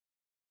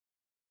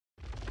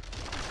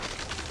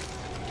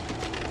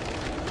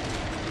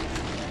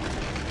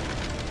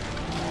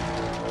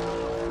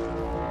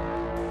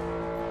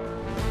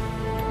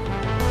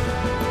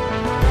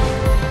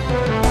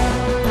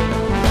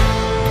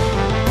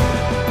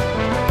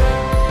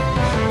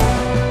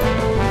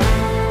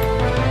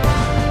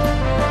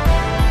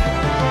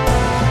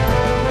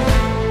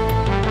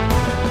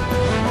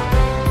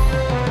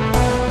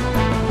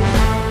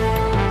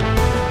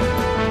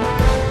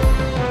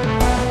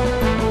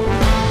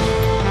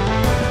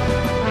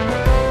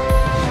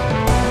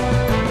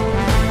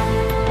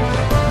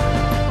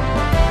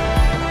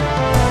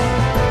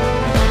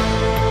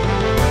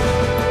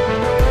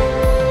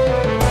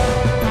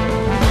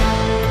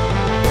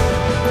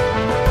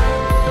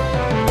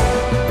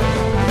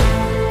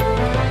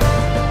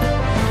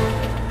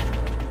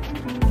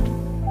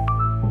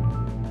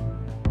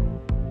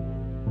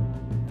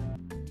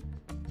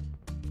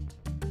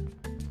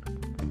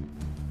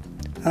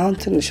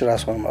አሁን ትንሽ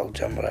ራሷን ማወቅ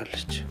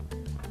ጀምራለች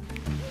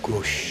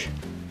ጎሽ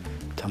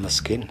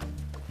ተመስገን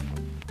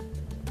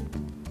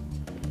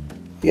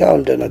ያው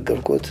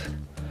እንደነገርኩት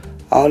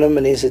አሁንም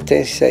እኔ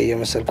ስተኝ ሲሳይ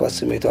የመሰልኳት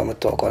ስሜቷ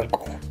መታወቅ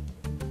አልቆም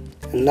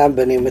እና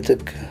በእኔ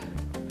ምትክ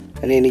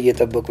እኔን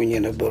እየጠበቁኝ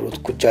የነበሩት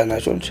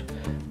ኩቻናቾች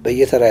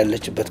በየተራ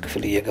ያለችበት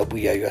ክፍል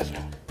እየገቡ ያዩት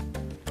ነው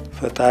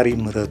ፈጣሪ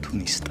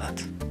ምረቱን ይስጣት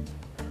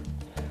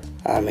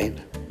አሜን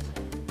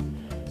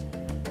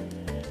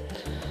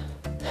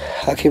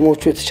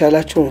ሐኪሞቹ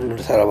የተቻላቸውን ሁሉ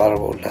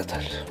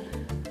ተረባርበውላታል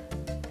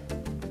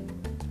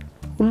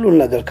ሁሉን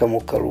ነገር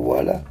ከሞከሩ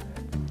በኋላ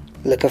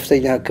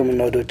ለከፍተኛ ሕክምና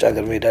ወደ ውጭ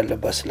ሀገር መሄድ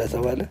አለባት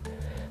ስለተባለ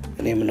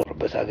እኔ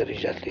የምኖርበት ሀገር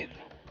ይዣት ልሄድ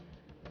ነው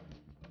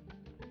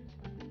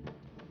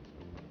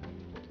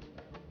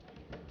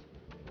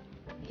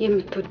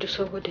የምትወዱ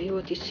ሰው ወደ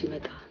ህይወት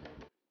ሲመጣ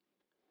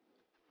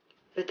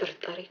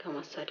በጥርጣሬ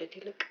ከማሳደድ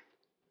ይልቅ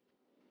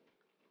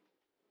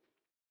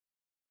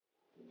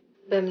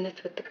በእምነት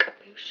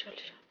ብትቀበዩ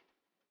ይሻልሻል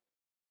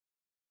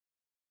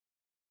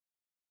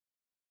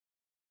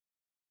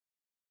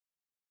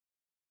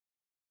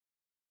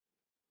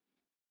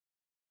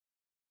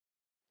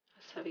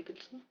ሐሳቤ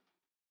ግልጽ ነው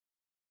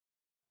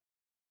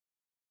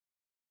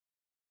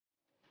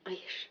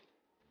አይሽ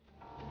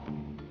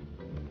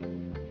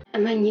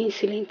እመኚኝ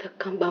ሲለኝ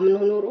ተካም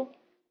ባምነው ኖሮ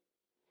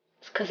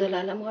እስከ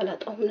ዘላለም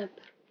አላጣውም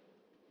ነበር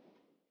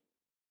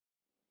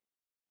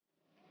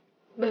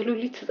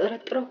በሉሊት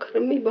ተጠረጥረው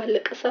ከርሜ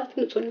ባለቀ ሰዓት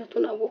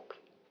ንጹህነቱን አወቅ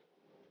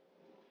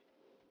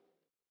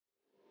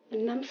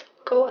እናም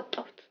ሰው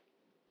አጣሁት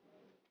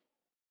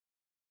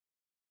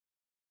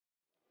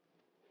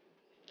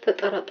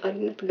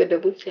ተጠራጣሪነት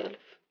ገደቡን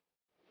ሲያልፍ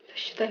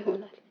በሽታ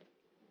ይሆናል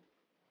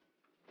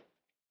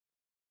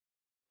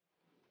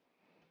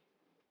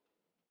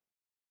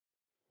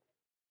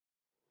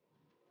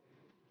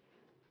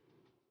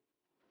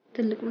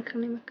ትልቅ ምክር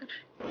ነው መከርሽ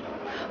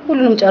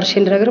ሁሉንም ጨርሼ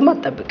እንድነግርም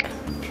አትጠብቅ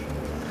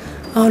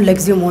አሁን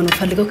ለጊዜው መሆን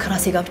ፈልገው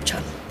ከራሴ ጋር ብቻ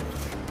ነው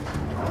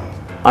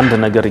አንድ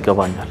ነገር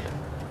ይገባኛል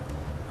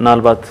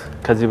ምናልባት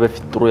ከዚህ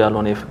በፊት ጥሩ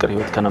ያልሆነ የፍቅር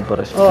ህይወት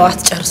ከነበረሽ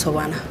አትጨርሰው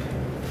ባና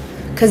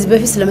ከዚህ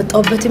በፊት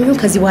ስለመጣውበት የሚሆን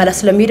ከዚህ በኋላ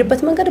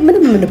ስለሚሄድበት መንገድ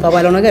ምንም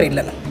የምንባባለው ነገር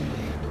የለንም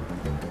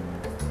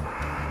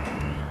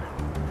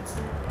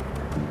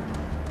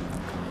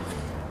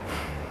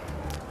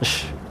እሺ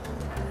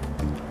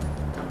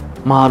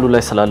መሀሉ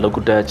ላይ ስላለ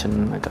ጉዳያችን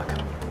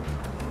እንነጋገር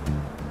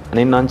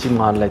እኔና አንቺ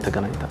መሀል ላይ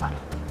ተገናኝተናል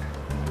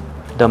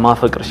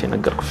ደማፈቅርሽ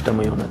የነገርኩሽ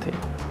ደሞ የሆነቴ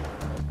ነው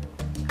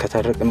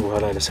ከታረቅን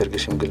በኋላ ለሰርግ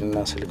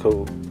ሽምግልና ስልከው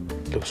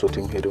ልብሶት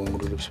የሚሄደው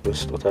ሙሉ ልብስ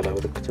በስጦታ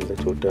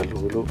ላበረክትለት ወዳለሁ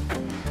ብሎ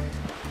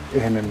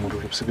ይሄንን ሙሉ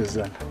ልብስ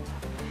ገዛን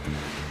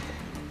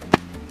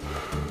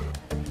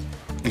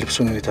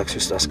ልብሱን ታክሲ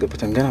ውስጥ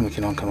አስገብተን ገና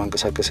መኪናውን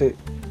ከማንቀሳቀሰ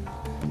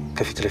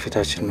ከፊት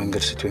ለፊታችን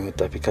መንገድ ስቶ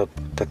የመጣ ፒካፕ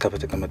ተካ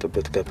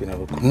በተቀመጠበት ጋቢና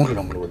በኩል ሙሉ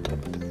ለሙሉ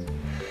ወጣበት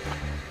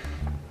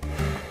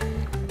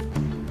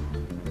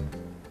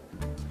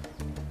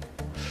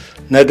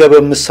ነገ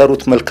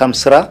በመሰሩት መልካም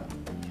ስራ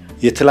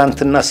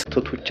የትላንትና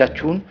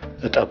ስህተቶቻችሁን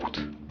እጠቡት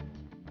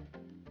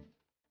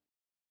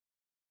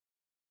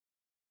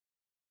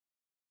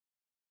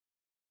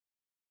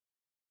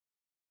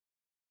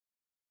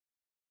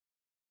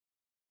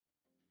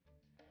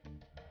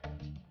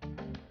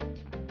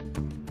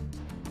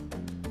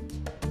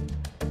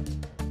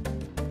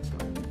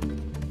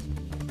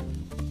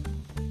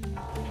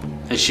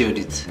እሺ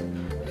ወዲት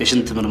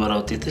የሽንት ምርመራ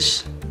ውጤትሽ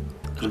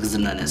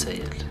እርግዝናን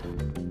ያሳያል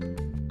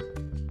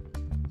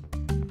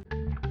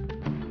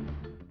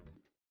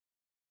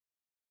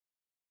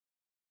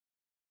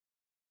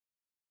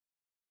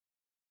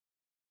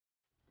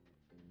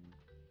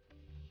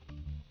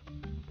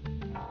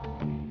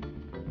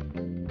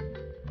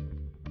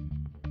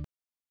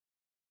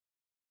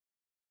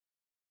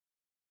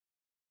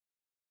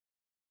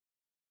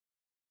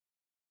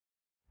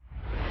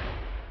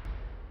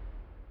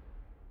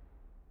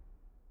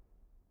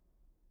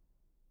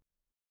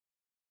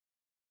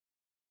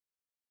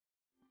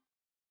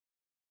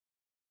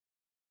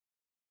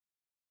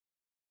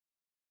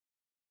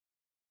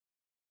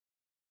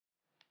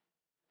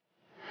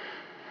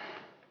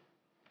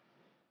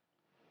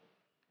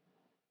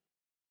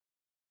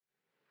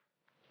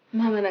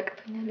ማመን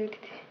አቅቶኛል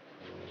ወዲት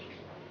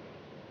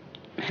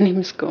እኔም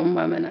እስካሁን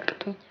ማመን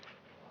አቅቶኛል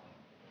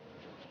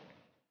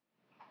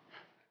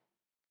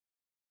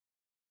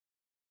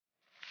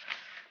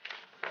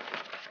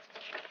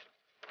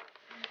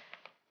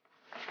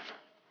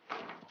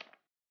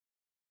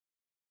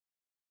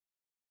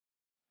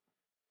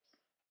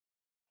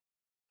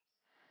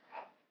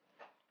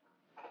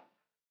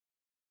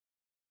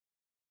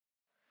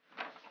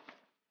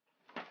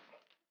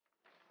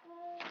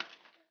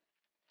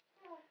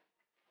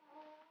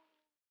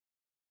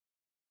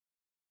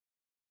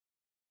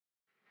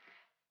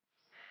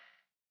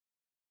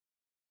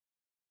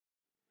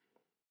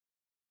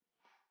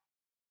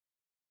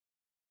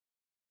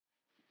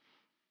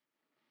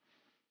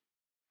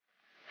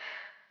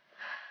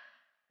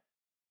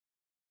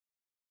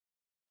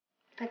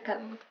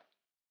ተካልኩ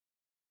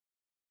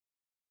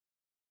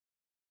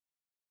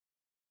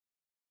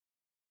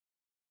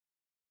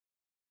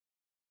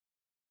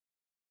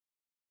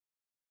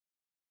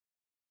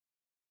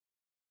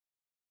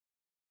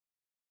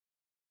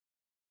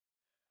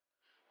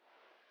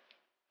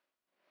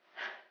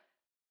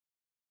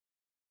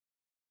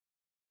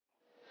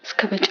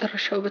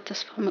እስከመጨረሻው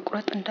በተስፋ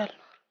መቁረጥ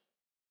እንዳልኖር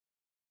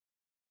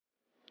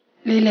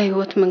ሌላ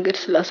ህይወት መንገድ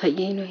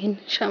ስላሳየኝ ነው ይሄን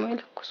ሻማ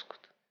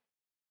የለኮስኩት።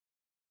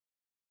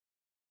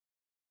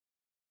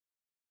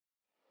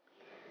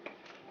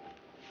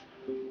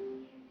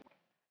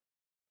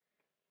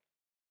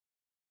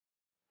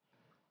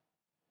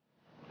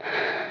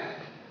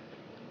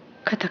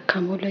 ከተካ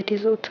መውለድ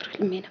የዘወትር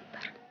ህልሜ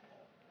ነበር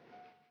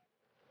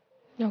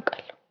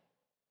ያውቃለሁ።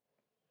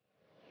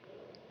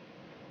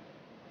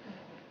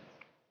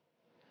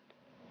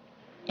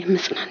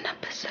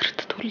 የምጽናናበት ዘር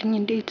ትቶልኝ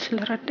እንዴት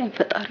ስለረዳኝ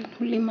ፈጣሪን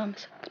ሁሌም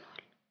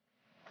አመሰግነዋለሁ።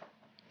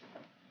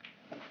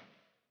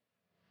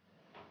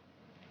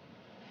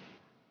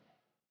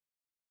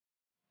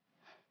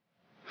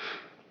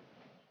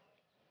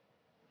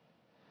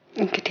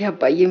 እንግዲህ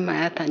አባዬም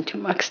አያት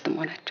አንቺም አክስት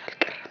መሆናችሁ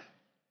አልቀረም።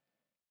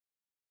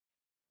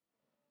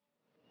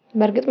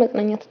 በእርግጥ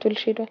መጽናኛ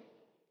ትቶልሽ ሄዷል።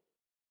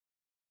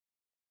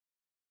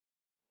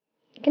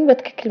 ግን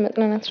በትክክል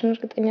መጽናናትሽን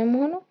እርግጠኛ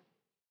መሆኑ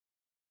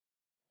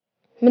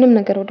ምንም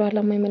ነገር ወደ ኋላ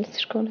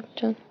የማይመልስሽ ከሆነ ብቻ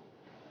ነው።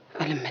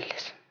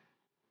 አልመለስም።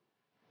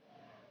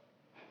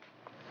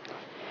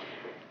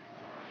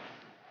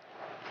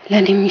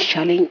 ለኔ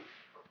የሚሻለኝ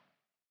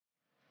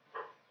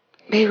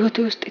በህይወቴ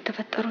ውስጥ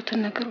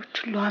የተፈጠሩትን ነገሮች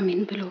ሁሉ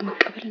አሜን ብሎ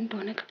መቀበል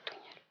እንደሆነ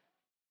ገብቶኛል።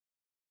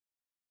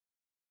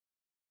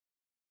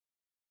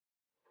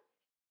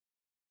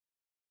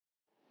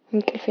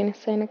 እንቅልፍ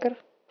የነሳኝ ነገር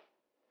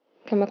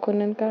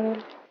ከመኮንን ጋር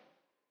አለ።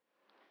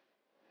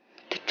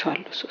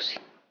 ትቼዋለሁ ሶሲ።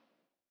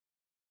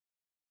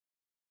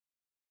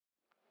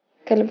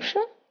 ከልብሽ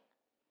ነው?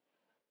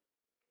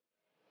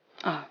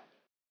 አዎ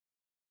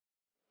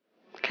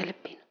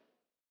ከልቤ ነው።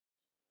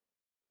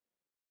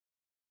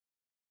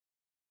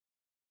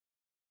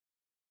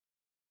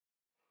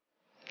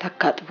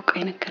 ተካ ጥብቆ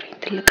የነገረኝ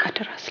ትልቅ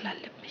አደራ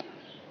ስላለብኝ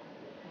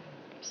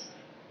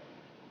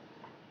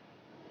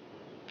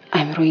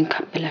አይምሮዬን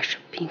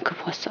ካበላሽብኝ ክፉ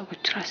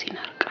ሀሳቦች ራሴን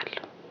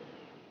አርቃለሁ።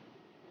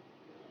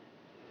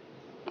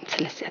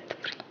 ስለዚህ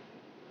አትፍሪ።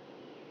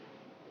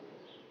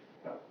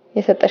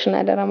 የሰጠሽን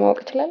አደራ ማወቅ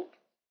ይችላል?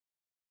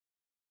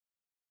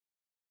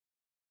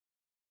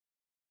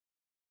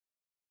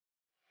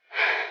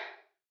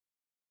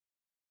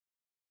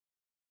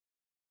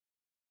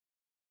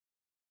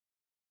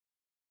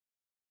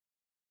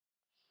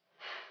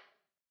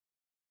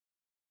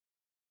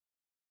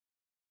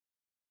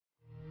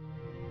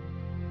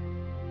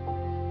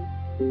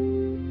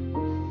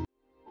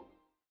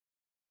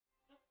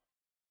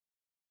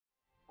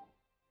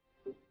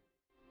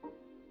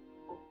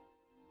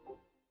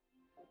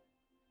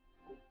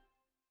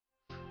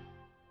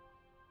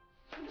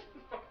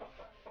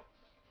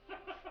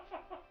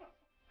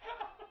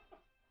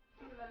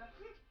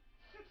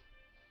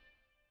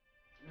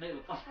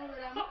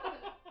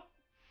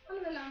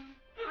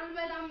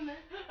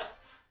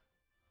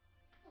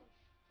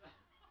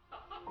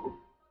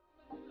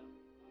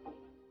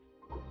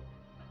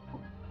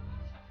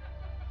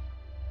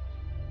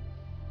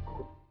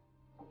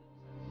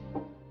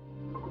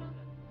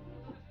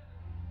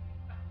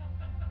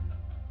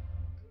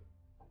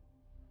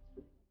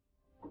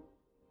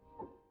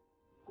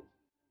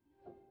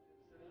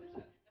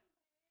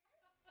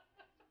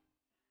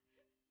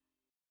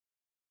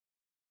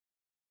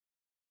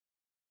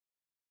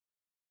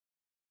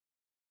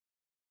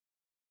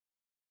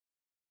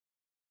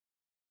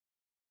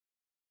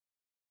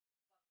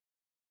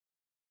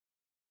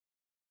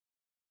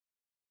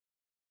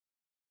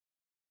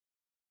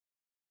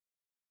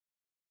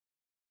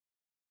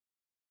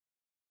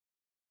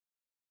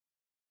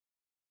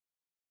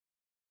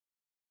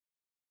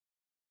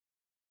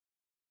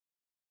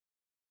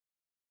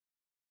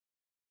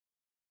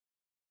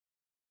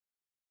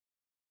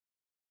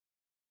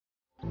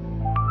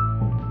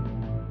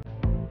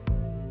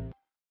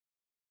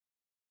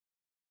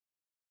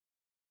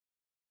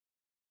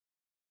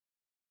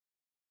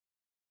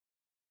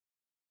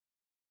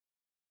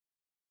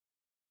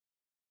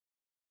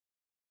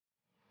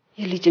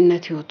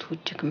 የልጅነት ህይወቱ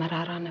እጅግ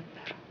መራራ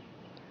ነበር።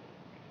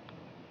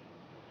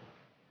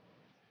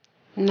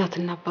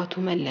 እናትና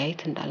አባቱ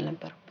መለያየት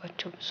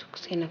እንዳልነበረባቸው ብዙ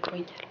ጊዜ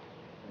ነግሮኛል።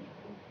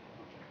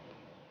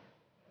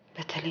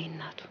 በተለይ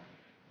እናቱ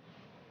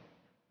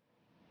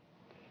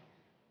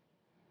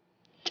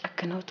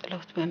ጨክነው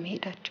ጥለውት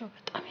በመሄዳቸው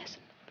በጣም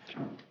ያዝን ነበር።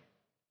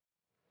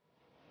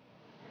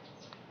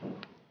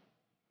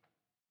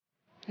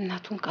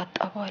 እናቱን ካጣ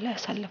በኋላ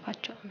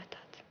ያሳለፋቸው አመታት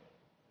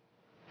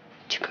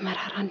እጅግ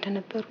መራራ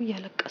እንደነበሩ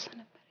እያለቀሰ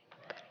ነበር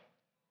የነገረኝ።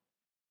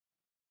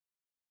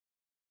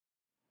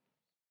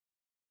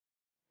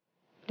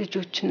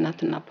 ልጆች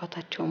እናትና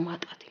አባታቸውን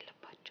ማጣት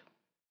የለባቸው።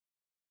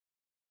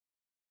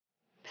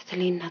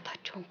 በተለይ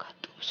እናታቸውን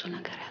ካጡ ብዙ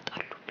ነገር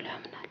ያጣሉ ብሎ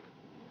ያምናል።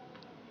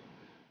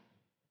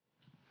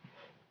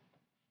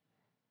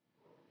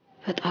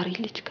 ፈጣሪ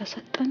ልጅ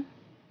ከሰጠን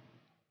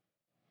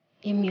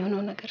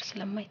የሚሆነው ነገር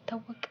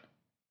ስለማይታወቅ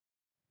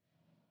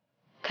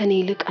ከኔ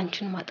ይልቅ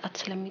አንቺን ማጣት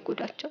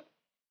ስለሚጎዳቸው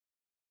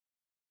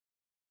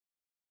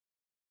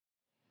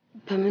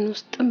በምን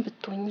ውስጥም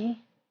ብትሆኚ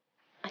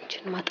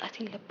አንቺን ማጣት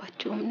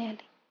የለባቸውም ነው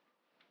ያለኝ።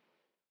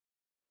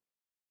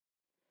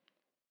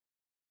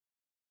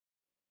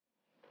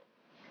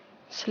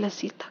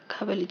 ስለዚህ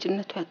ታካበ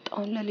ልጅነቱ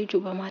ያጣውን ለልጁ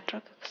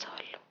በማድረግ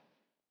ከሰዋለሁ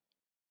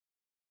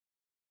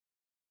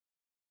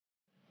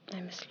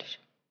አይመስልሽ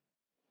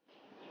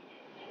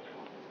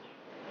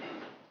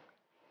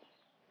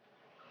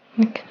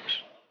ምክንያት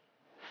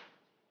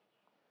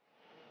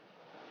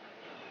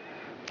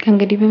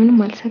ከእንግዲህ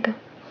በምንም አልሰጋም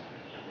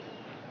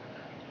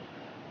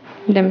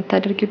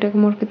እንደምታደርጊው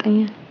ደግሞ እርግጠኛ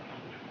ነኝ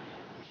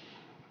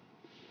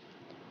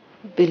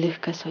ብልህ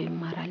ከሰው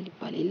ይማራል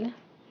ይባል የለ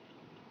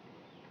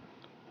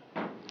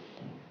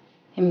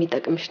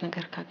የሚጠቅምሽ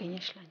ነገር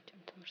ካገኘሽ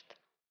ላንቺም ትምህርት ነው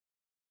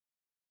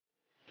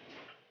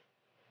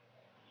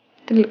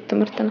ትልቅ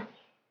ትምህርት ነው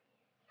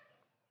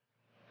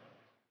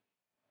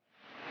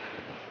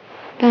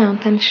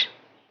ታንተንሽ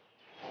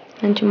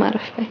አንቺ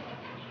ማረፍ በይ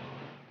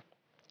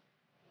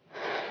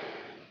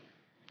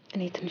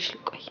እኔ ትንሽ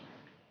ልቆይ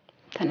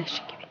ተነሽ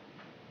ግቢ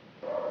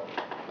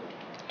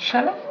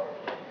ሻላ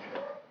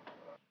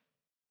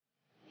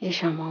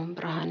የሻማውን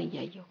ብርሃን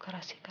እያየው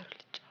ከራሴ ጋር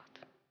ልጫወት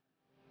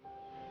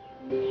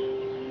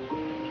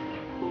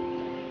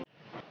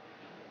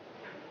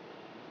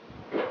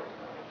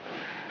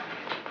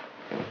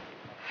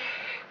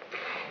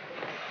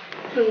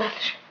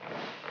ላልሽ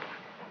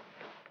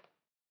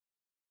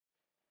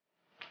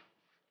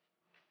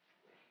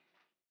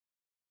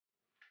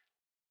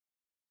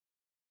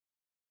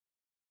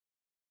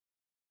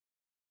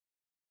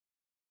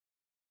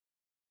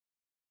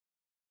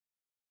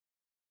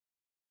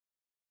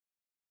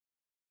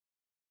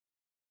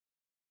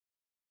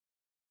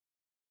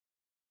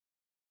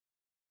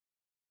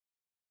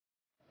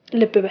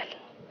ልብ በል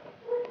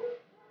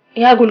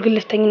ያ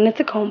ጉልግልተኝነት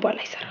ከአሁን በኋላ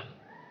አይሰራም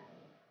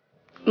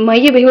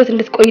ማየ በህይወት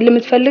እንድትቆይ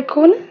ለምትፈልግ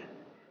ከሆነ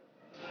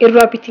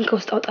ኢራቢቲን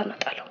ከውስጥ አውጣና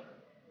ጣለው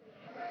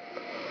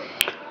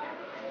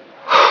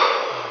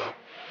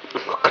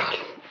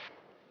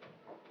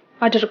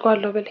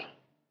አድርጓለሁ በለኝ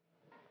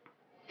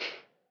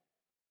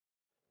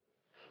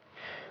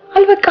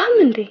አልበቃም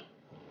እንዴ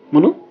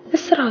ምኑ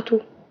እስራቱ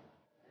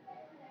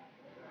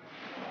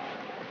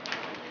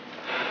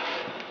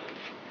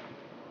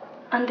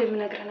አንድ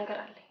የምነግርህ ነገር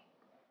አለ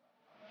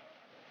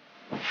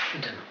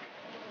ምንድነው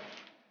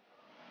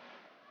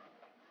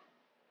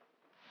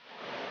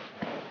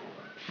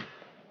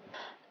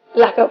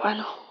ላገባ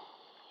ነው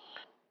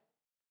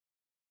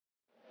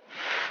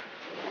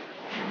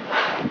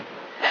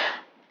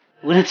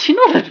እውነትሽን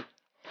ነው ረዱ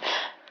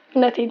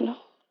እውነቴን ነው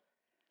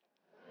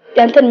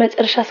ያንተን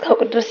መጨረሻ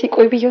እስካውቅ ድረስ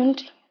ይቆይ ቢሆን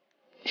እንጂ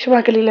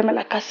ሽማግሌ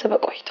ለመላክ አስበ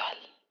ቆይቷል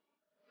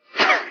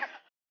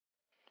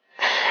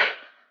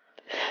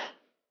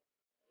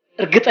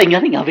እርግጠኛ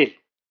ነኝ አቤል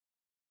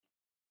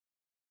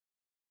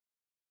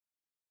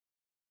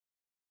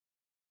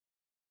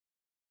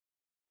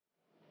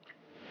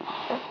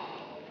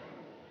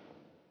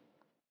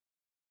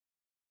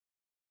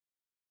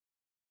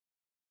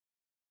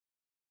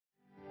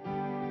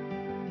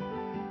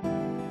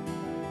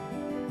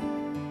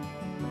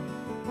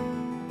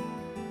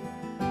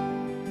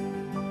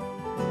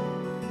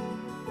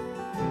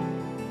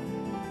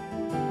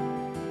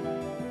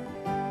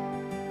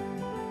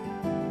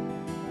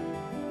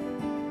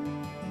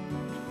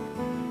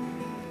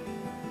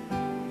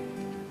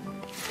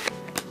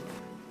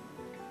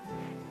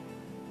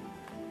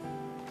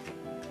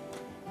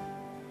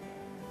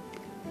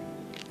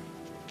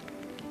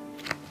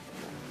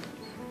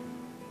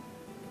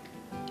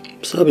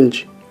ሳብንጂ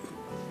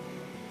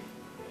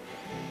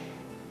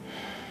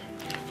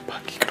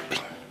ባቂ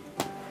ቅርብኝ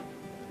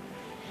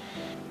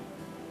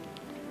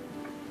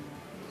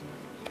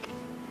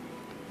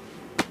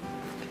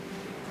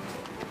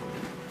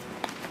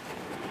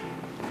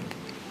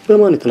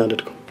በማን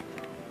የተናደድከው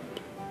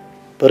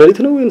በረሪት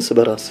ነው ወይስ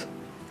በራስ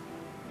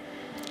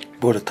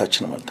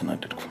በሁለታችንም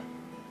አልተናደድኩም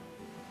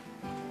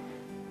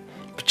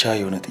ብቻ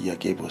የሆነ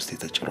ጥያቄ በውስጤ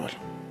ተጭሯል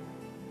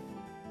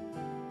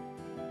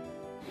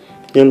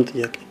የምን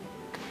ጥያቄ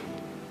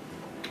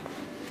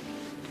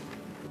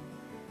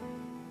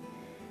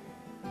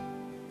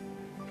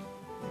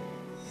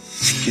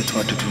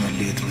የተዋደዱ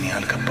መለየት ምን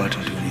ያህል ከባድ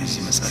እንደሆነ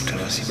የዚህ መጽሐፍ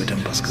ደራሲ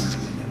በደንብ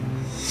አስገንዝቦኛል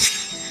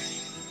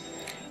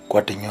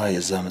ጓደኛዋ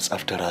የዛ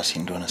መጽሐፍ ደራሲ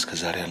እንደሆነ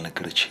እስከዛሬ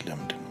ያልነገረችኝ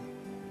ለምንድን ነው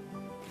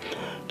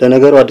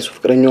ለነገሩ አዲሱ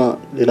ፍቅረኛዋ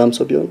ሌላም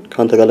ሰው ቢሆን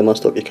ካንተ ጋር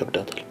ለማስተዋወቅ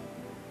ይከብዳታል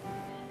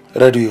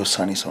ረዱ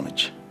የውሳኔ ሰው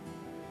ነች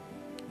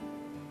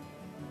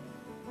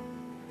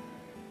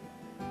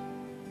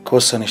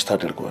ከወሰነች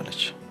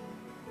ታደርገዋለች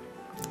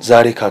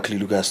ዛሬ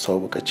ከአክሊሉ ጋር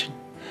አስተዋወቀችኝ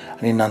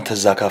እኔ እናንተ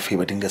እዛ ካፌ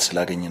በድንገት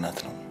ስላገኘናት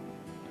ነው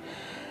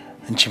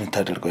እንጂ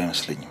የምታደርገው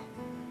አይመስለኝም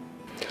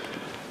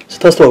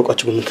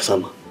ስታስተዋውቃችሁ ምን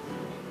ተሰማ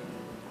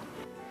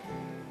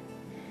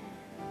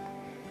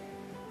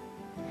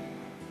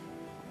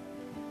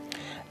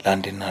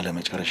ለአንድና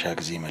ለመጨረሻ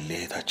ጊዜ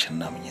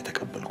መለየታችንና ምን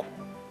የተቀበልኩ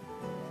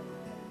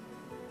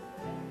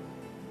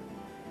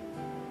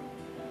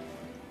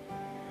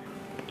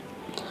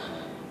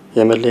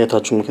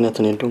የመለየታችሁ ምክንያት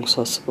እኔ እንደሆንኩ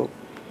ሳስበው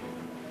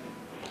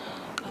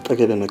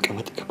አጠገቤ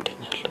መቀመጥ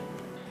ይከብደኛል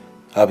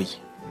አብይ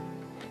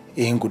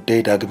ይሄን ጉዳይ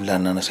ዳግም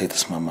ላናነሳ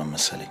የተስማማን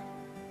መሰለኝ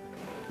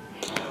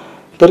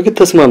በርግጥ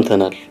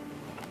ተስማምተናል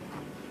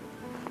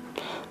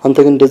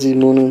አንተ ግን እንደዚህ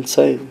መሆንን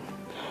ሳይ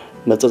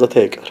መጸጸት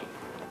አይቀርም።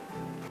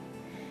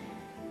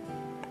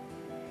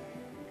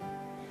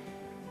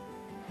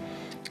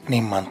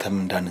 እኔም አንተም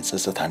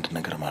እንዳንጸጸት አንድ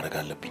ነገር ማድረግ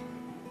አለብኝ።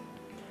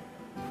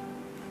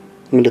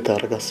 ምን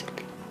ልታረግ አሰብክ?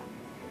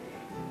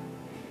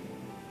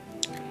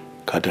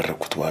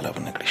 ካደረኩት በኋላ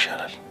ብነግር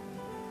ይሻላል።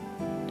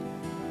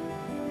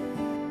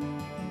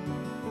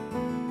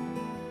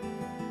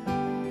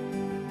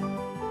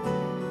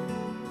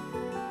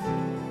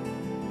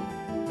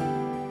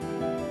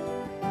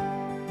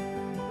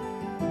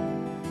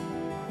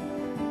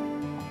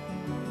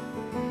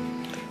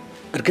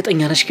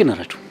 እርግጠኛ ነሽ ግን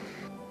ረዱ?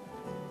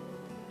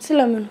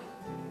 ስለምን?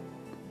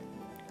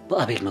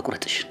 በአቤል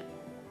መቁረጥሽ?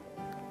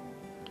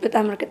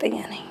 በጣም እርግጠኛ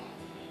ነኝ።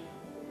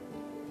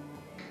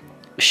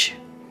 እሺ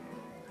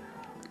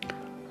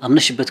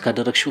አምነሽበት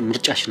ካደረግሽው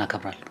ምርጫሽን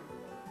አከብራለሁ።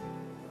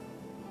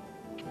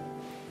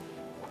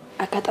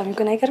 አጋጣሚው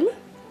ግን አይገርምም?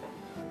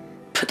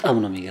 በጣም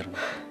ነው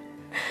የሚገርመው።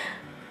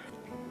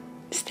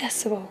 እስቲ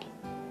አስበው፣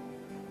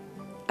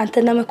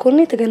 አንተና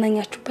መኮንን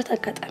የተገናኛችሁበት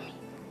አጋጣሚ፣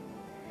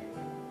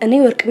 እኔ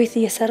ወርቅ ቤት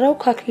እየሰራው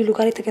ከአክሊሉ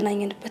ጋር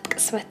የተገናኘንበት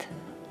ቅጽበት፣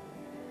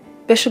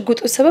 በሽጉጡ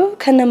ሰበብ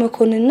ከነ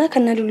መኮንንና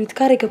ከነ ሉሊት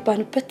ጋር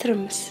የገባንበት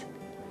ትርምስ፣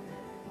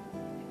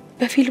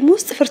 በፊልም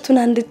ውስጥ ፍርቱና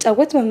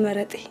እንድጫወት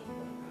መመረጤ፣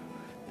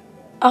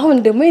 አሁን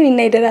ደግሞ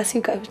የኔና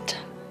የደራሲው ጋብቻ።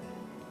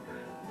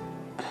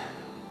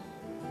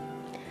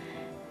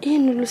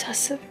 ይህን ሁሉ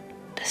ሳስብ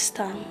ደስታ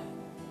ነው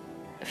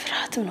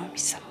ፍርሃትም ነው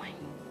የሚሰማኝ።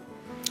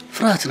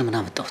 ፍርሃትን ምን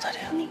አመጣው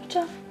ታዲያ? እኔ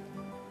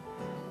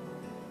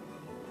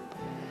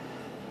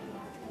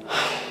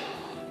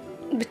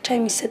ብቻ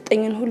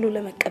የሚሰጠኝን ሁሉ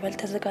ለመቀበል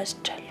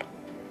ተዘጋጅቻለሁ።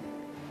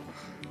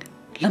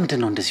 ለምንድን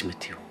ነው እንደዚህ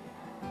የምትይው?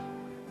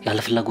 ያለ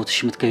ፍላጎትሽ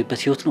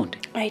የምትገቢበት ህይወት ነው እንዴ?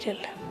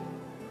 አይደለም።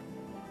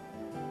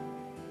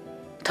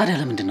 ታዲያ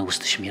ለምንድን ነው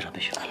ውስጥሽ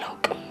የሚረበሸው?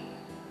 አላውቅም።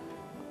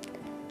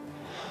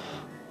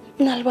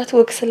 ምናልባት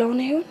ወግ ስለሆነ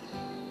ይሆን?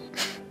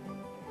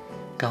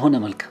 ከሆነ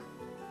መልካም።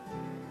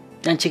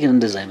 ያንቺ ግን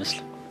እንደዛ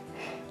አይመስልም።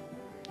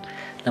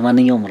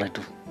 ለማንኛውም ረዱ፣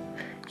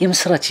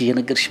 የምስራች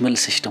እየነገርሽ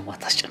መልሰሽ ደግሞ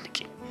አታስጨንቂ።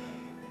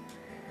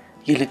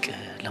 ይልቅ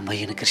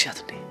ለማየ ነገርሻት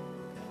እንዴ?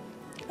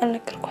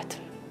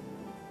 አልነገርኳትም።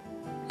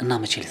 እና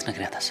መቼ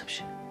ልትነግሪያት አሰብሽ?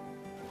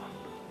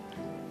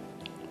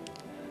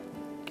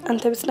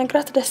 አንተ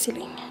ብትነግራት ደስ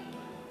ይለኛል።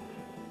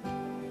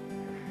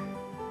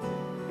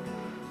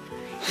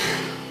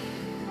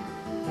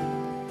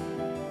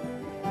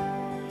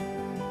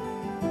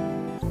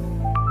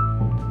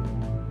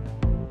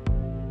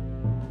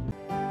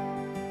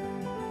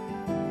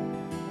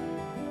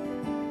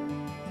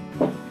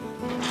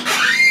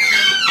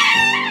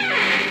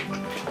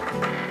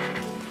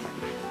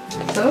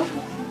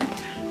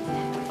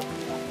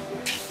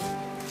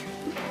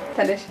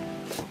 ታዲያ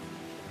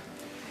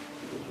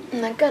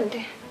ነገ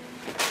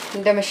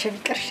እንደመሸ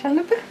ቢቀር ይሻል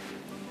ነበር።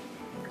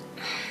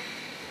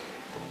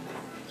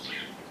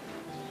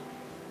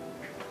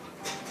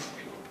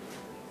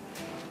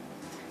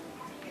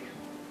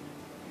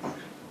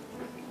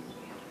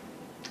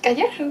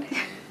 ቀየር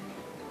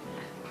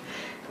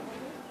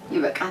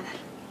ይበቃናል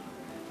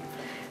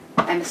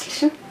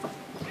አይመስልሽም?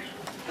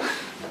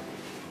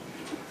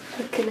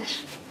 ልክ ነሽ።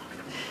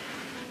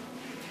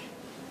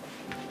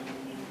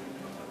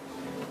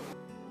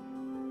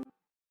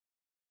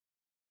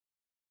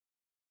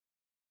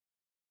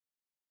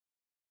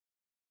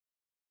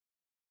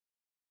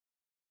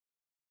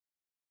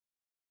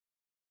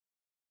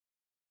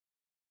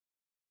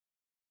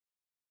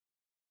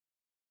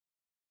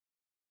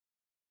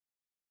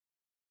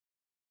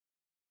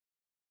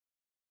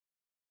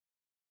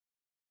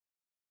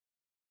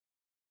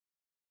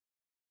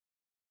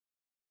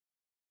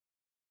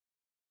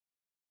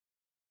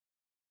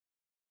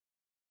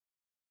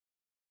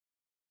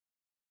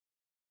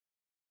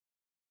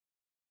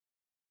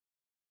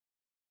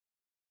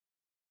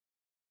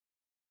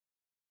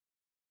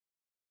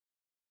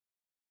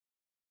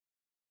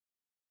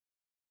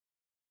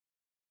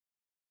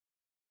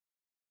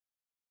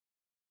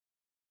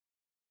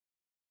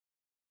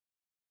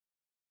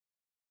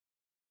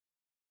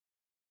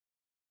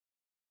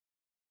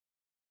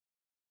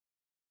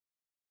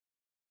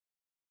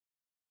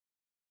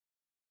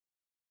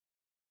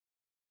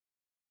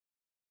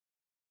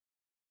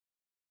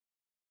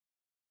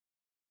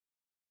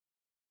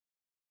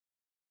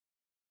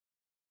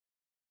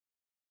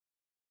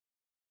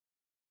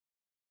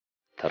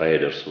 ተራዬ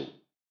ደርሶ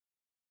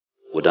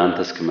ወደ አንተ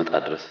እስክመጣ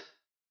ድረስ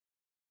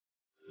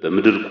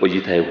በምድር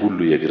ቆይታዬ ሁሉ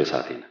የእግር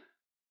እሳቴ ነህ።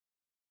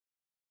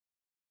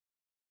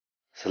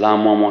 ስለ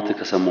አሟሟትህ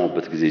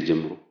ከሰማሁበት ጊዜ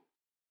ጀምሮ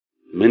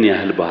ምን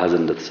ያህል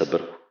በሐዘን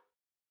እንደተሰበርኩ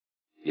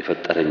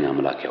የፈጠረኝ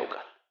አምላክ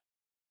ያውቃል።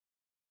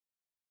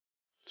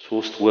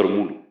 3 ወር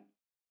ሙሉ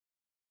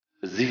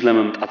እዚህ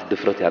ለመምጣት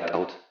ድፍረት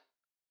ያጣሁት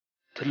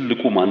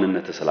ትልቁ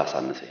ማንነትህ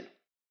ስላሳነሰኝ ነው።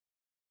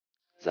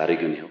 ዛሬ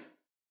ግን ይኸው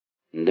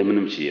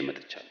እንደምንም ችዬ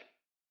መጥቻለሁ።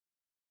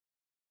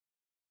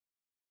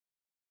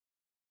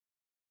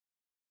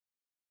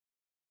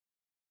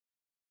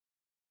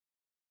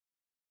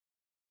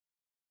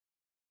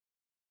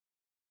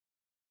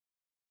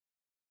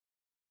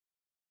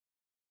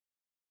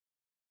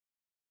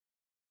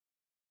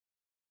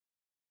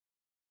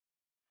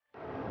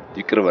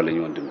 ይቅር በለኝ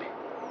ወንድሜ።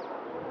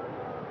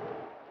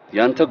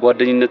 ያንተ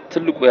ጓደኝነት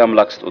ትልቁ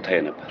የአምላክ ስጦታዬ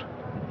ነበር።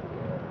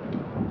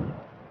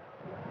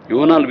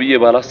 ይሆናል ብዬ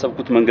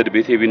ባላሰብኩት መንገድ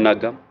ቤቴ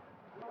ቢናጋም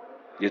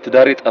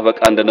የትዳሬ ጠበቃ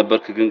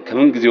እንደነበርክ ግን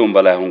ከምን ጊዜውም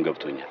በላይ አሁን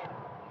ገብቶኛል።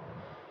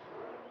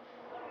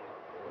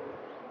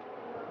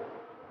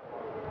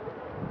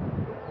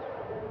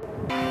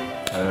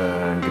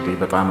 እንግዲህ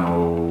በጣም ነው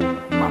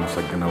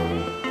የማመሰግነው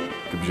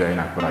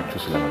ግብዣዬን አክብራችሁ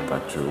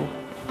ስለመጣችሁ።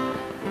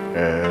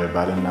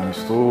 ባልና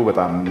ሚስቱ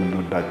በጣም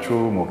የምንወዳችሁ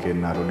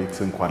ሞኬና ሎሊት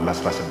እንኳን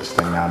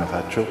ለ16ኛ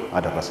ዓመታቸው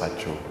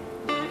አደረሳችሁ።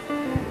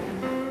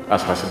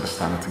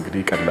 16 ዓመት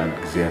እንግዲህ ቀላል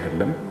ጊዜ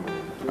አይደለም።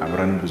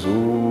 አብረን ብዙ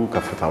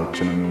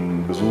ከፍታዎችንም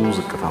ብዙ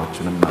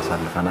ዝቅታዎችንም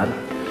አሳልፈናል።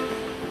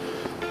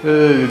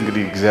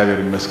 እንግዲህ እግዚአብሔር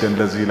ይመስገን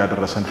ለዚህ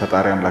ላደረሰን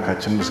ፈጣሪ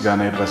አምላካችን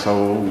ምስጋና ይድረሰው።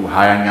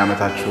 20ኛ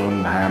ዓመታችሁን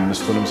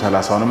 25ቱንም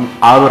 30ንም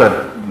አብረን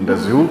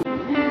እንደዚሁ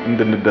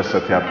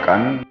እንድንደሰት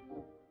ያብቃን።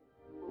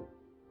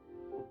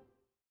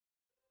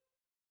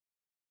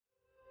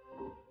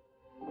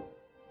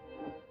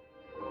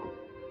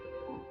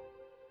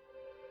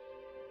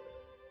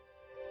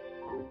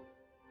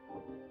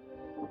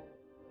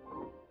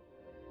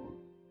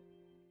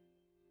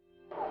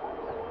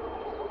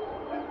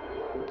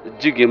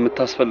 እጅግ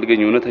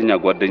የምታስፈልገኝ እውነተኛ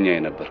ጓደኛዬ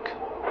ነበርክ።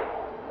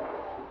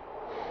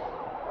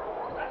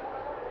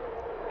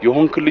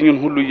 የሆንክልኝን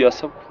ሁሉ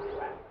እያሰብኩ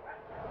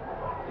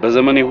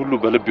በዘመኔ ሁሉ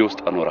በልቤ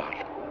ውስጥ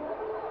አኖርሃለሁ።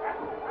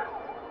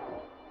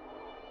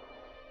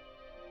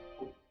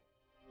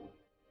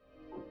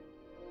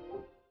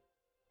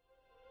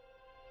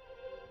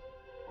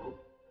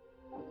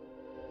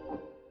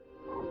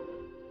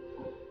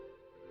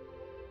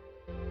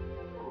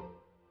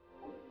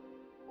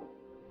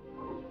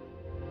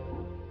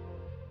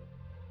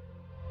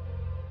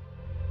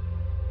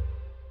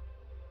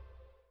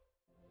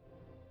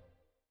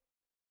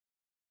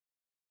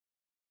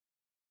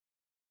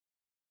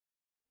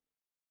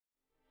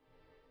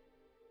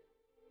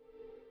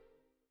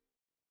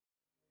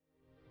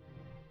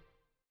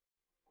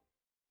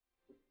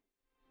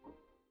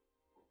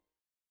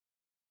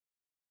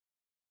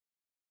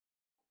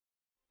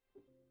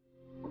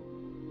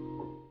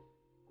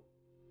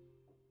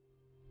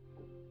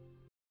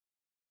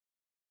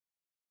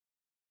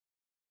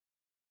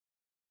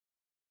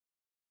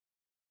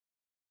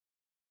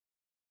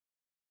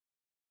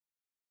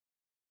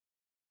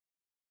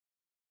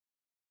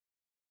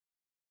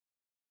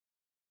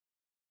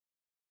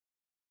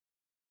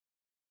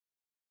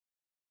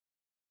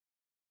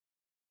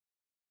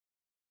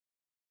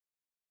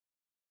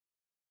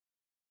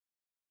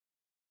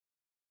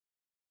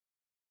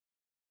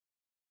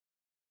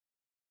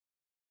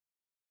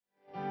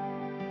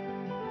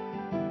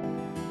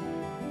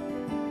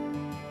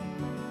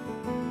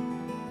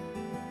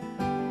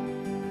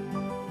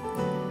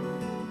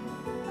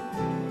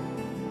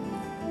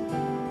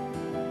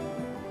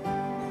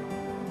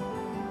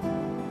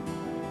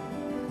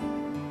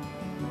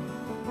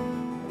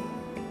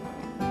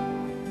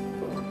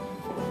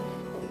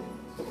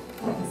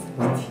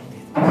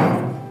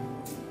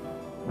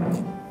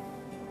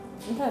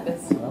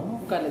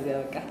 እንኳን ለዚያ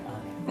በቃ።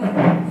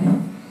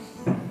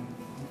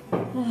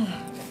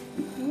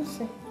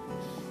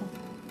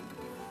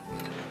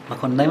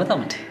 መኮንን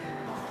አይመጣም እንዴ?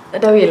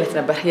 ደውዬለት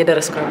ነበር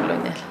እየደረስኩ ነው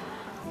ብሎኛል።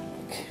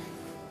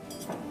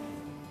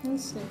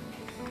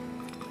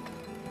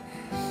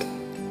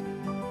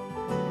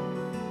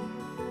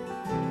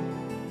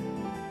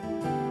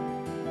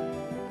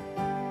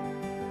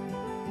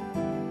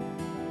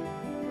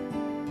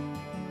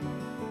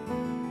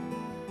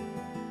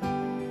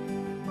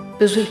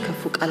 ብዙ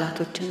የከፉ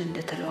ቃላቶችን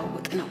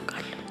እንደተለዋወጥን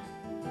አውቃለሁ።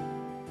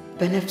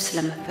 በነፍስ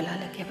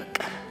ለመፈላለግ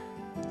የበቃን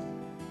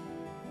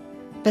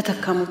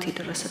በተካሞት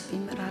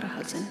የደረሰብኝ መራራ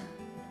ሐዘን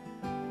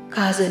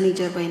ከሐዘኔ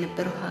ጀርባ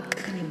የነበረው ሀቅ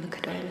ግን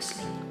የምከዳው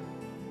አይመስለኝም።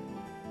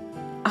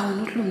 አሁን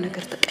ሁሉም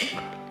ነገር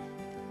ተቀይሯል።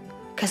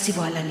 ከዚህ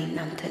በኋላ እኔ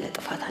እናንተ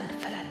ለጥፋት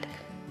አንፈላለግም።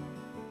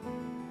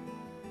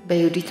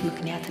 በዩዲት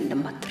ምክንያት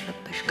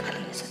እንደማትረበሽ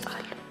ቃሌን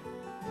እሰጥሃለሁ።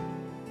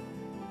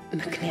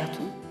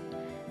 ምክንያቱም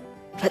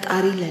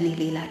ፈጣሪ ለኔ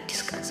ሌላ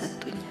አዲስ ቀን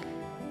ሰጥቶኛል።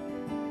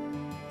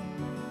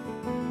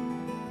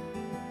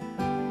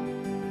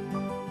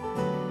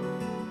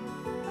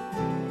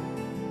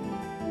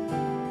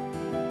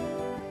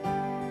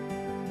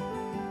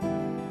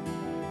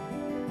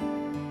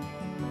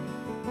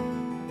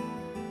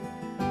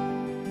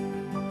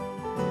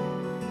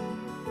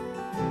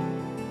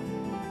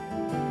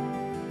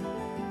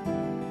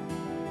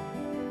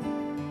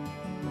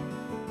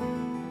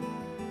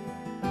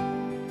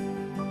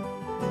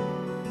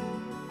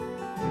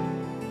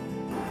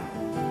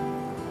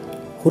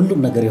 ሁሉም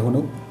ነገር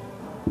የሆነው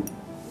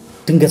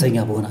ድንገተኛ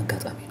በሆነ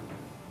አጋጣሚ ነው።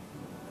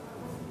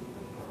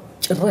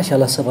 ጭራሽ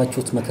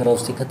ያላሰባችሁት መከራ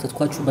ውስጥ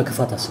የከተትኳችሁ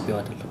በክፋት አስቤው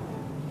አይደለም።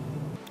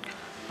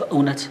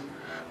 በእውነት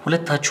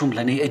ሁለታችሁም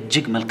ለኔ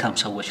እጅግ መልካም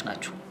ሰዎች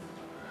ናችሁ።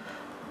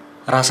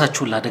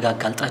 ራሳችሁን ላደጋ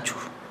አጋልጣችሁ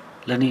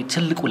ለኔ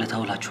ትልቅ ውለታ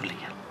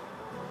ውላችሁልኛል።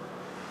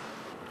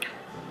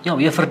 ያው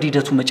የፍርድ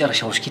ሂደቱ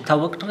መጨረሻው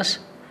እስኪታወቅ ድረስ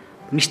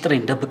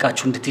ሚስጥሬን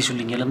ደብቃችሁ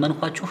እንድትይዙልኝ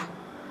የለመንኳችሁ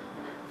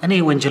እኔ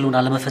ወንጀሉን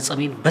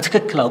አለመፈጸሜን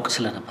በትክክል አውቅ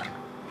ስለነበር ነው።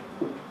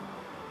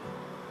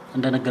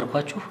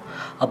 እንደነገርኳችሁ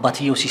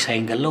አባትየው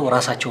ሲሳይን ገለው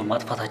ራሳቸውን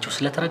ማጥፋታቸው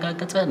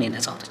ስለተረጋገጠ እኔ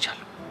ነፃ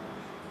ወጥቻለሁ።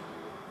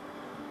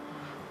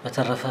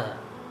 በተረፈ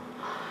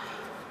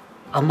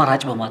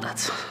አማራጭ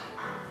በማጣት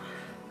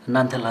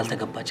እናንተ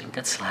ላልተገባ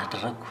ጭንቀት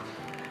ስላደረኩ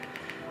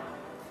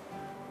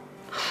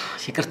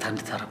ይቅርታ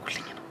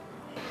እንድታረጉልኝ ነው።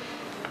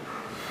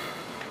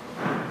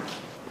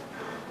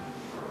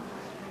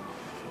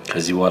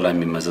 ከዚህ በኋላ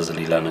የሚመዘዝ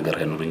ሌላ ነገር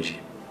አይኖር እንጂ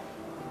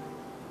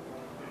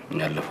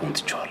ያለፈውን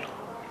ትቼዋለሁ።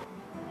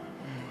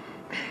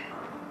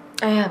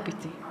 አያ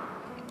ቢቲ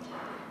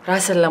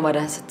ራስን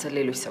ለማዳን ስትል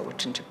ሌሎች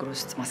ሰዎችን ችግር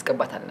ውስጥ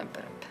ማስገባት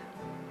አልነበረም።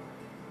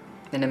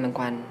 ምንም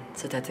እንኳን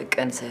ስህተት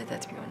ቀን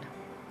ስህተት ቢሆን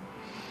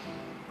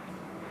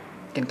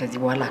ግን ከዚህ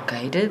በኋላ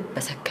አካሄድ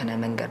በሰከነ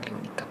መንገድ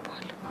ሊሆን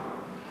ይገባዋል።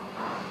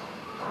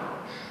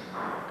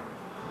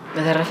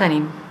 በተረፈ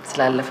እኔም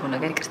ስላለፈው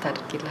ነገር ይቅርታ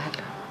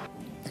አድርጌልሃለሁ።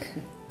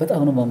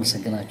 በጣም ነው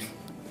የማመሰግናችሁ።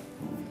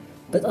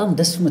 በጣም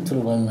ደስ የምትሉ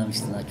ባልና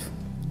ሚስት ናችሁ።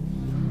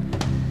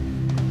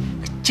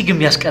 እጅግ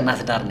የሚያስቀና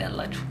ትዳር ነው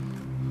ያላችሁ።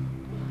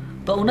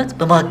 በእውነት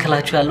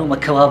በማከላችሁ ያለው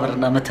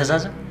መከባበርና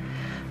መተዛዘን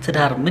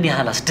ትዳር ምን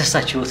ያህል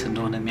አስደሳች ህይወት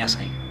እንደሆነ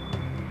የሚያሳይ።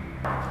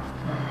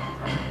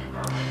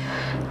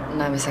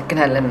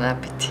 እናመሰግናለን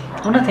አቢቲ።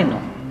 እውነቴን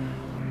ነው።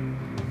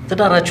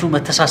 ትዳራችሁ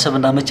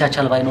መተሳሰብና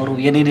መቻቻል ባይኖረው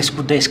የኔኔስ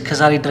ጉዳይ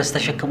እስከዛሬ ድረስ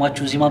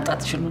ተሸክማችሁ እዚህ ማምጣት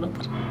ትችሉ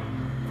ነበር።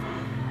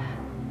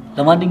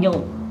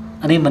 ለማንኛውም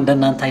እኔም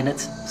እንደናንተ አይነት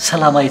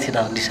ሰላማዊ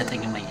ትዳር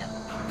እንዲሰጠኝ እመኛለሁ።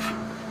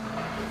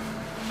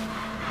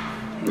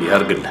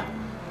 ያርግልህ።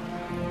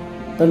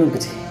 በሉ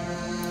እንግዲህ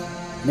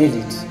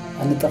ኔሊድ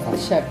አንጠፋም።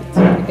 እሺ አቢቲ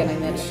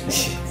እንገናኛለን።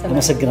 እሺ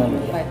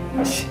አመሰግናለሁ።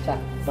 እሺ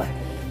ባይ።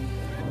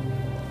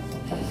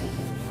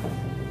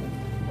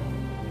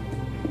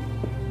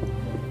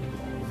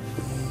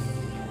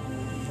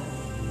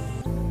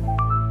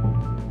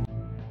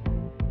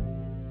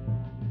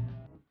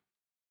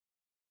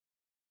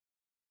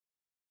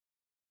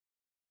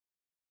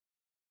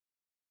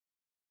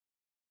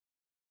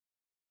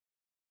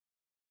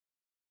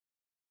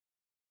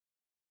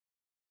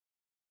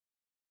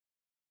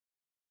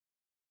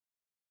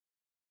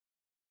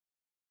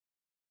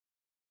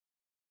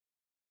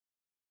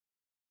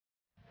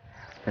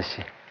 እሺ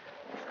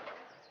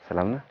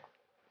ሰላም ነህ?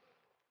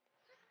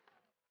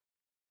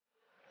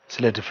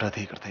 ስለ ድፍረቴ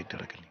ይቅርታ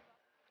ይደረግልኝ።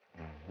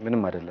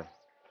 ምንም አይደለም።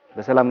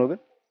 በሰላም ነው ግን?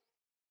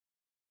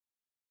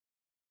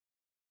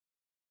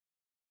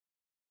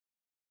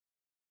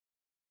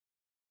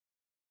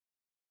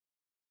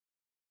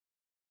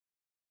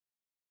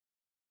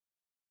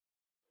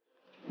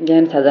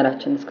 ያን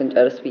ሀዘናችንን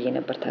እስክንጨርስ ብዬ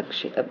ነበር ታግሼ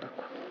የጠበቅኩ።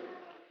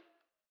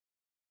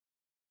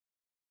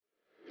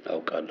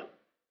 አውቃለሁ።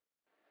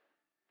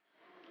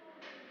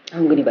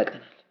 አሁን ግን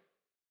ይበቃናል።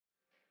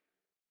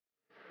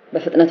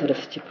 በፍጥነት ወደ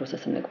ፍቺ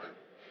ፕሮሰስ እንግባ።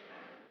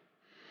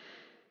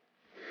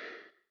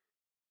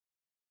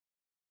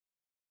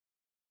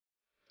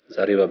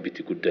 ዛሬ ባቢቲ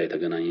ጉዳይ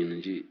ተገናኘን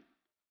እንጂ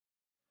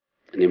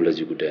እኔም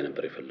ለዚህ ጉዳይ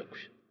ነበር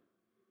የፈለኩሽ።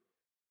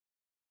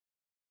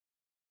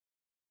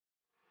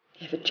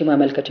 የፍቺ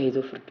ማመልከቻ ይዞ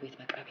ፍርድ ቤት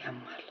መቅረብ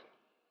ያማል።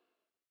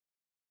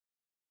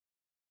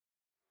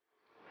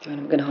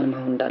 ቢሆንም ግን አሁን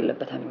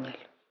እንዳለበት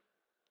አምኛለሁ።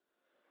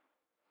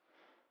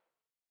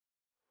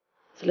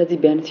 ስለዚህ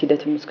ቢያንስ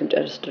ሂደቱን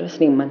እስክንጨርስ ድረስ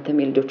እኔም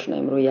አንተም የልጆቹን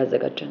አእምሮ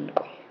እያዘጋጀን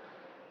እንቆይ።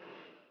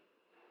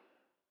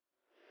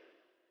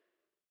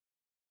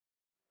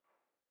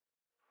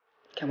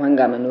 ከማን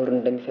ጋር መኖር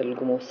እንደሚፈልጉ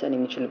መወሰን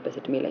የሚችሉበት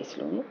እድሜ ላይ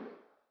ስለሆኑ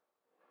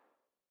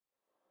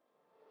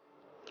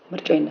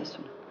ምርጫው የነሱ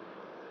ነው።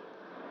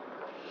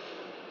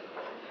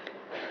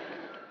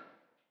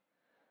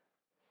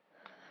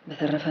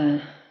 በተረፈ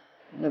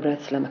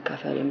ንብረት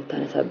ስለመካፈል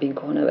የምታነሳብኝ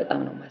ከሆነ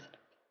በጣም ነው ማለት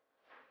ነው።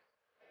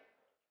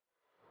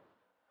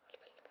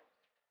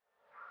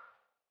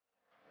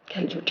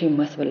 ከልጆቼ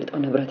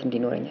የማስበልጠው ንብረት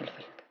እንዲኖረኝ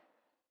አልፈልግም።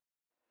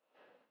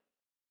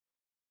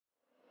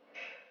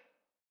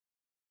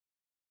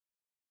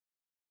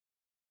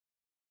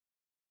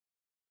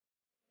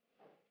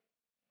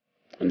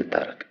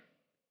 እንታረቅ።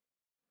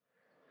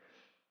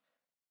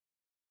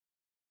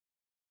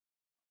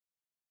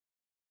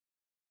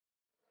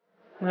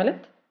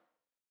 ማለት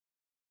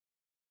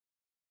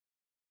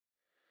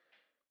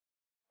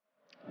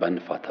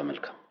ባንፋታ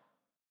መልካም።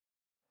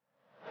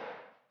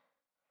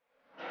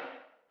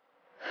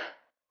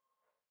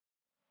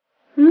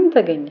 ምን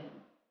ተገኘ?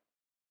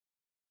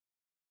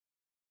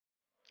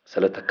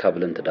 ስለተካ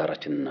ብለን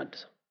ትዳራችንን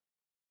እናድሰው።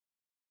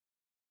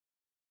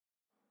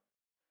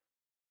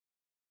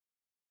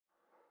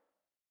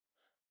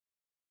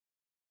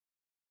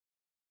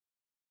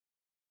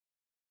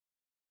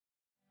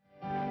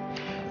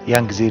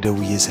 ያን ጊዜ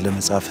ደውዬ ስለ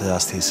መጽሐፍ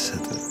አስተያየት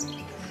ስሰጥ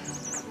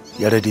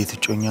የረዴት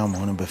እጮኛ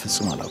መሆኑን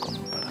በፍጹም አላውቅም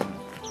ነበር።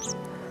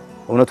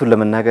 እውነቱን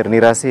ለመናገር እኔ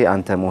ራሴ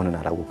አንተ መሆንን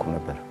አላወቅኩም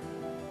ነበር።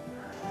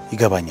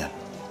 ይገባኛል።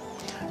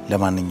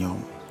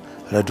 ለማንኛውም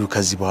ረዱ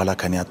ከዚህ በኋላ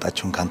ከኔ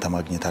ያጣችውን ካንተ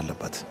ማግኘት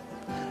አለባት።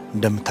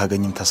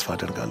 እንደምታገኝም ተስፋ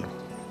አደርጋለሁ።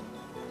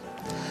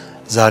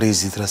 ዛሬ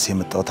እዚህ ድረስ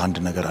የመጣሁት አንድ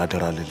ነገር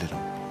አደራ ልልህ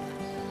ነው።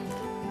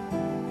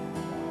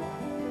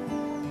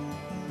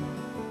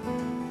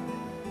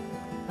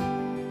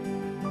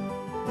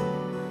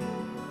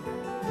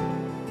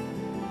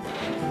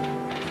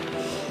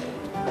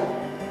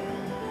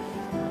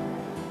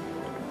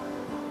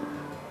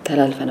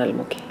 ተላልፈናል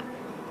ሞኬ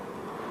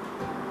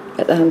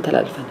በጣም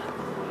ተላልፈናል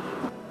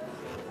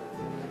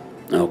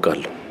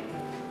አውቃለሁ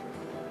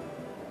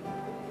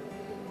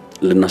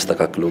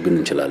ልናስተካክለው ግን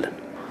እንችላለን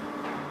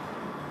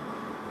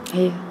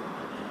አይ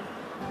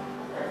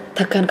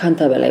ተካን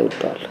ካንተ በላይ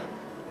ወደዋለሁ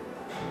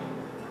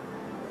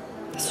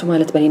እሱ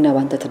ማለት በእኔና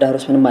ባንተ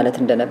ተዳሮስ ምን ማለት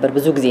እንደነበር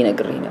ብዙ ጊዜ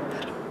ነግሬ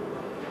ነበር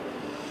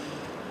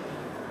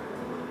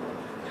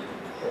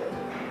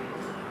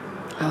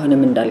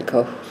አሁንም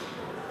እንዳልከው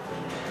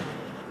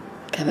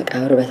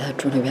ከመቃብር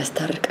በታች ነው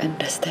ቢያስታርቀን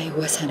ደስታዬ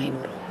ወሰን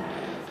አይኖርም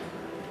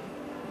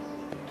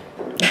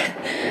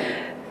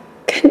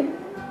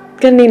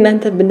ግን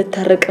እናንተ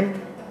ብንታረቅም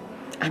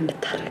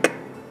አንታረቅ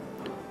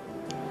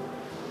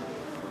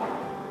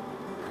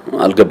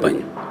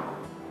አልገባኝም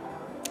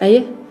አየ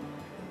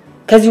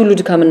ከዚህ ሁሉ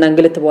ድካምና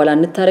እንግልት በኋላ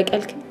እንታረቅ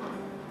ያልከኝ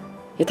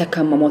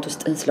የተካማማት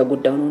ውስጥን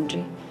ስለጎዳው ነው እንጂ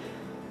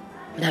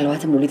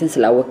ምናልባትም ሉሊትን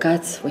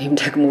ስላወካት ወይም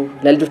ደግሞ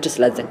ለልጆች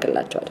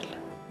ስላዘንከላቸው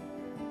አይደለም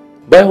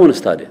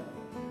ባይሆንስ ታዲያ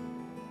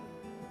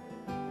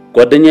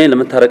ጓደኛዬ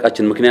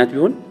ለመታረቃችን ምክንያት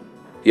ቢሆን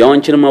ያው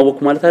አንቺንም አወኩ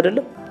ማለት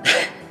አይደለም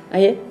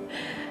አየ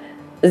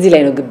እዚህ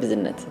ላይ ነው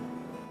ግብዝነት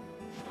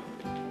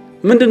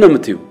ምንድነው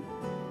የምትዩ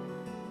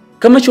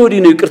ከመቼ ወዲህ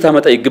ነው ይቅርታ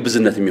መጣይ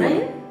ግብዝነት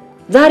የሚሆነው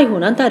ዛሬ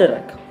ሆነ አንተ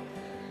አደረከው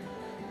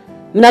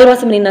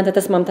ምናልባት ምን እናንተ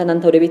ተስማምተን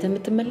አንተ ወደ ቤት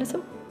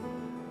የምትመለሰው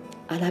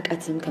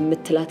አላቃትም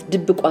ከምትላት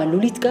ድብቋ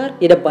ሉሊት ጋር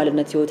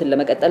የደባልነት ህይወትን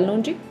ለመቀጠል ነው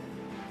እንጂ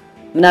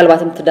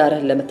ምናልባትም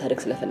ትዳርህን ለመታደግ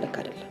ስለፈለክ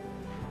አይደለም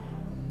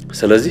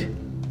ስለዚህ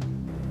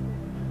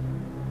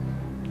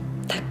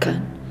ተካን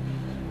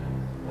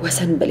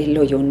ወሰን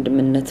በሌለው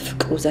የወንድምነት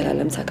ፍቅሩ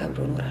ዘላለም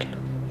ሳከብሮ ኖራለሁ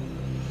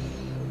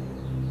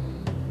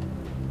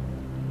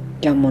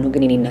ያሞኑ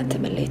ግን እኔ እናንተ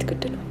መለየት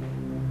ግድ ነው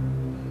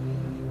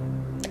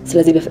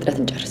ስለዚህ በፍጥነት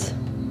እንጨርስ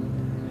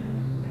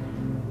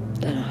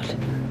ደናል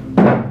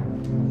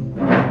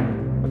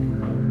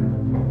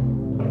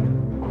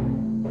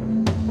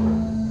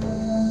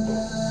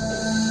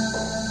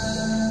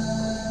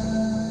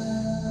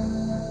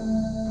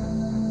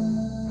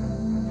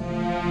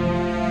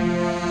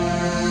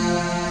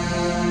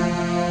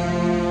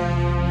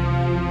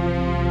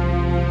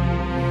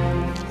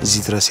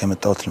እዚህ ድረስ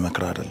የመጣሁት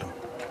ልመክር አይደለም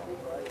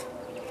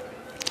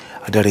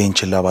አደረኝ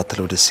ችላ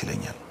ባትለው ደስ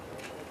ይለኛል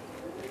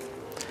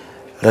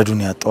ረዱን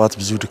ያጣዋት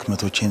ብዙ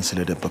ድክመቶቼን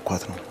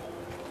ስለደበቅኳት ነው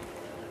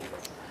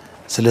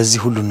ስለዚህ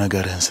ሁሉ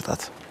ነገርህን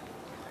ስጣት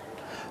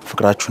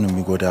ፍቅራችሁን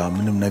የሚጎዳ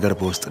ምንም ነገር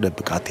በውስጥ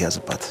ደብቃት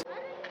ያዝባት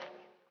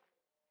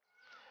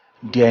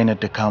እንዲህ አይነት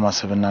ደካማ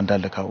ሰብና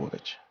እንዳለ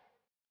ካወቀች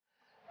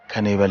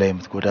ከኔ በላይ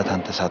የምትጎዳት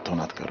አንተ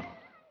ሳትሆን አትቀርም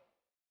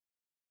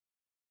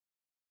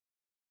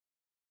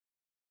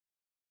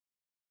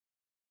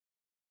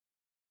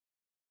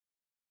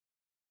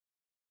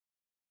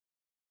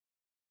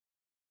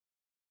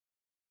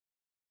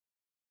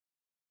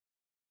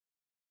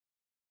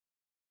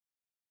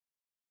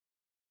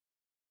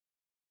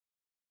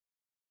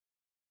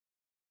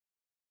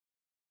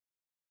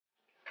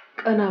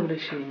ቀና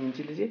ብለሽኝ እንጂ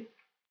ልጄ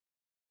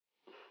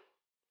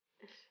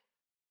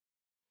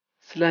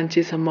ስላንቺ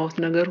የሰማሁት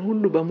ነገር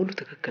ሁሉ በሙሉ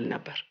ትክክል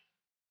ነበር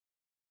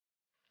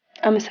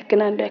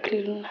አመሰግናለሁ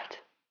አክሊሉ እናት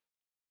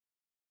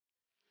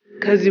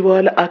ከዚህ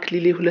በኋላ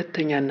አክሊሌ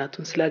ሁለተኛ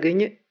እናቱን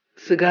ስላገኘ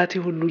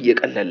ስጋቴ ሁሉ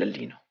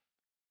እየቀለለልኝ ነው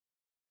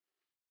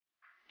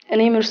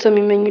እኔም እርሶ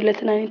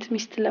የሚመኙለትን አይነት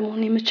ሚስት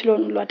ለመሆን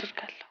የምችለውን ሁሉ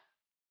አደርጋለሁ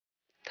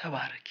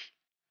ተባረኪ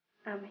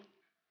አሜን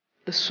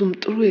እሱም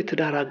ጥሩ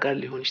የትዳር አጋር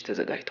ሊሆንሽ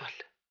ተዘጋጅቷል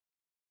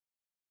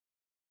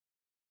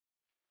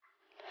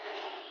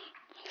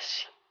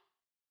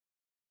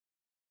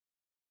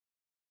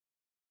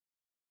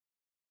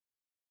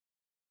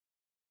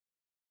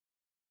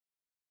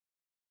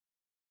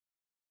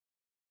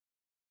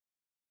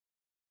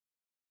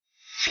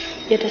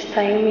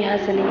የደስታዬም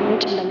የሐዘኔም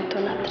ምንጭ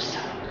እንደምትሆን አትርሳ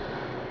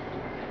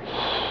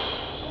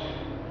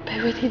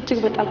በህይወቴ እጅግ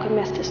በጣም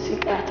ከሚያስደስቱኝ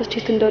ቀናቶች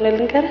የት እንደሆነ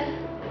ልንገርህ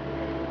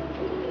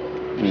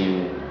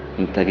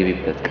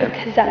የምታገቢበት ቀን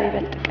ከዛ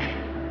የሚበልጥ ቀን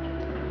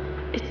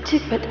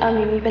እጅግ በጣም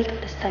የሚበልጥ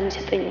ደስታ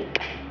የሚሰጠኝ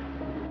ቀን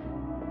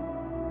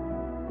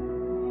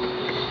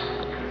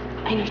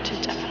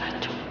አይኖችን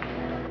ጨፍናቸው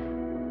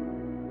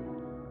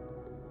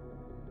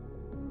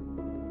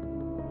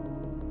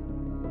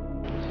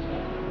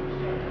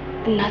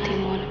እናቴ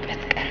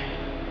የምሆንበት ቀን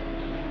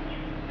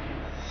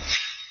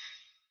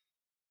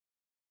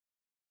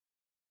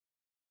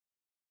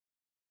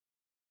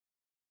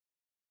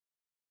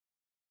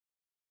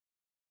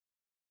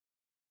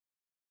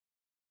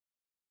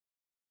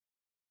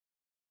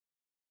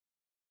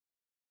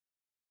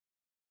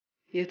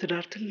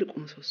የትዳር ትልቁ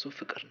ምሰሶ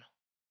ፍቅር ነው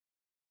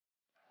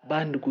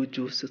በአንድ ጎጆ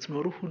ውስጥ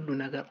ስትኖሩ ሁሉ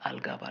ነገር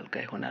አልጋ ባልጋ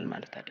ይሆናል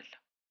ማለት አይደለም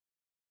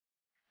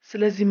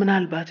ስለዚህ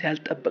ምናልባት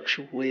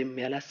ያልጠበቅሽው ወይም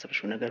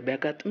ያላሰብሽው ነገር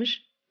ቢያጋጥምሽ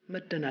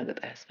መደናገጥ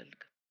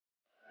አያስፈልግም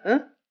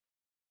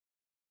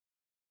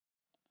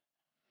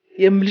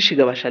የምልሽ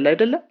ይገባሻል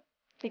አይደለም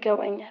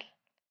ይገባኛል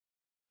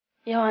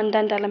ያው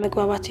አንዳንድ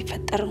አለመግባባት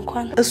ይፈጠር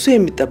እንኳን እሱ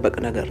የሚጠበቅ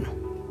ነገር ነው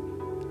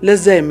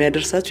ለዛ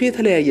የሚያደርሳችሁ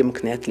የተለያየ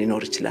ምክንያት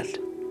ሊኖር ይችላል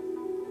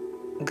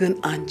ግን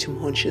አንቺም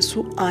ሆንሽ እሱ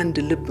አንድ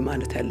ልብ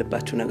ማለት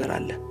ያለባችሁ ነገር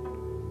አለ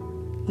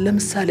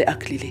ለምሳሌ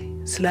አክሊሌ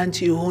ስላንቺ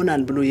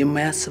ይሆናል ብሎ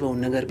የማያስበው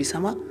ነገር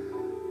ቢሰማ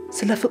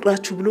ስለ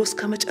ፍቅራችሁ ብሎ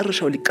እስከ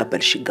መጨረሻው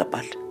ሊቀበልሽ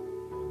ይገባል።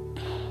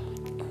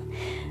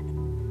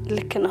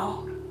 ልክ ነው።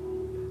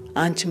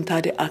 አንቺም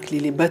ታዲያ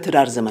አክሊሌ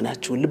በትዳር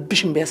ዘመናችሁ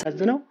ልብሽን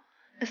ቢያሳዝነው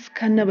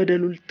እስከነ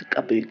በደሉ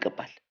ልትቀበዩ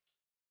ይገባል።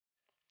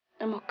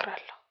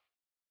 እሞክራለሁ።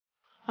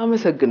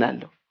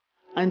 አመሰግናለሁ።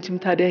 አንቺም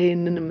ታዲያ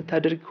ይሄንን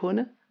የምታደርጊ ሆነ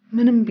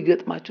ምንም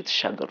ቢገጥማችሁ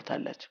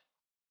ትሻገሩታላችሁ።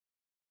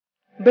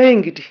 በይ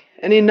እንግዲህ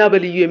እኔና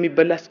በልዩ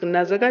የሚበላ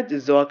እስክናዘጋጅ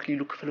እዛው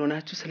አክሊሉ ክፍል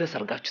ሆናችሁ ስለ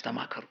ሰርጋችሁ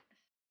ተማከሩ።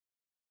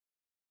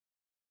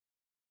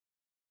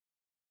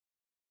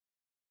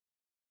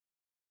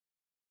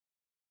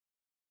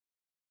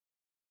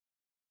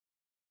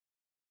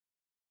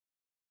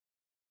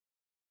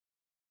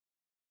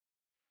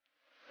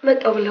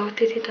 መጣው ብለው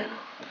ወጥተህ ሄደ ነው።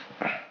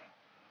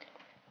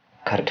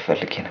 ካርድ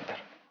ፈልጌ ነበር።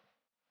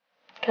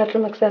 ካርድ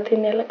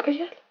መግዛቴን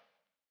ያለቆያል።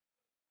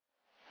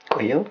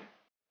 ቆየው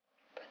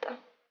በጣም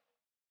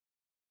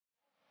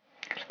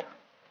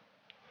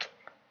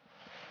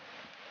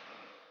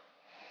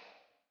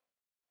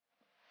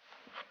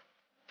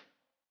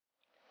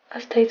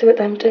አስተያየት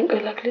በጣም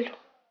ጨንቆኛል አክሊሉ።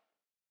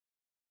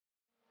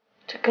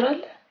 ችግር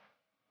አለ?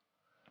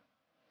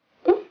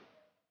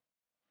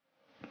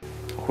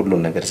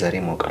 ሁሉን ነገር ዛሬ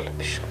ማወቅ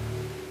አለብሽ።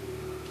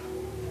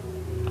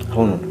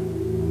 አሁን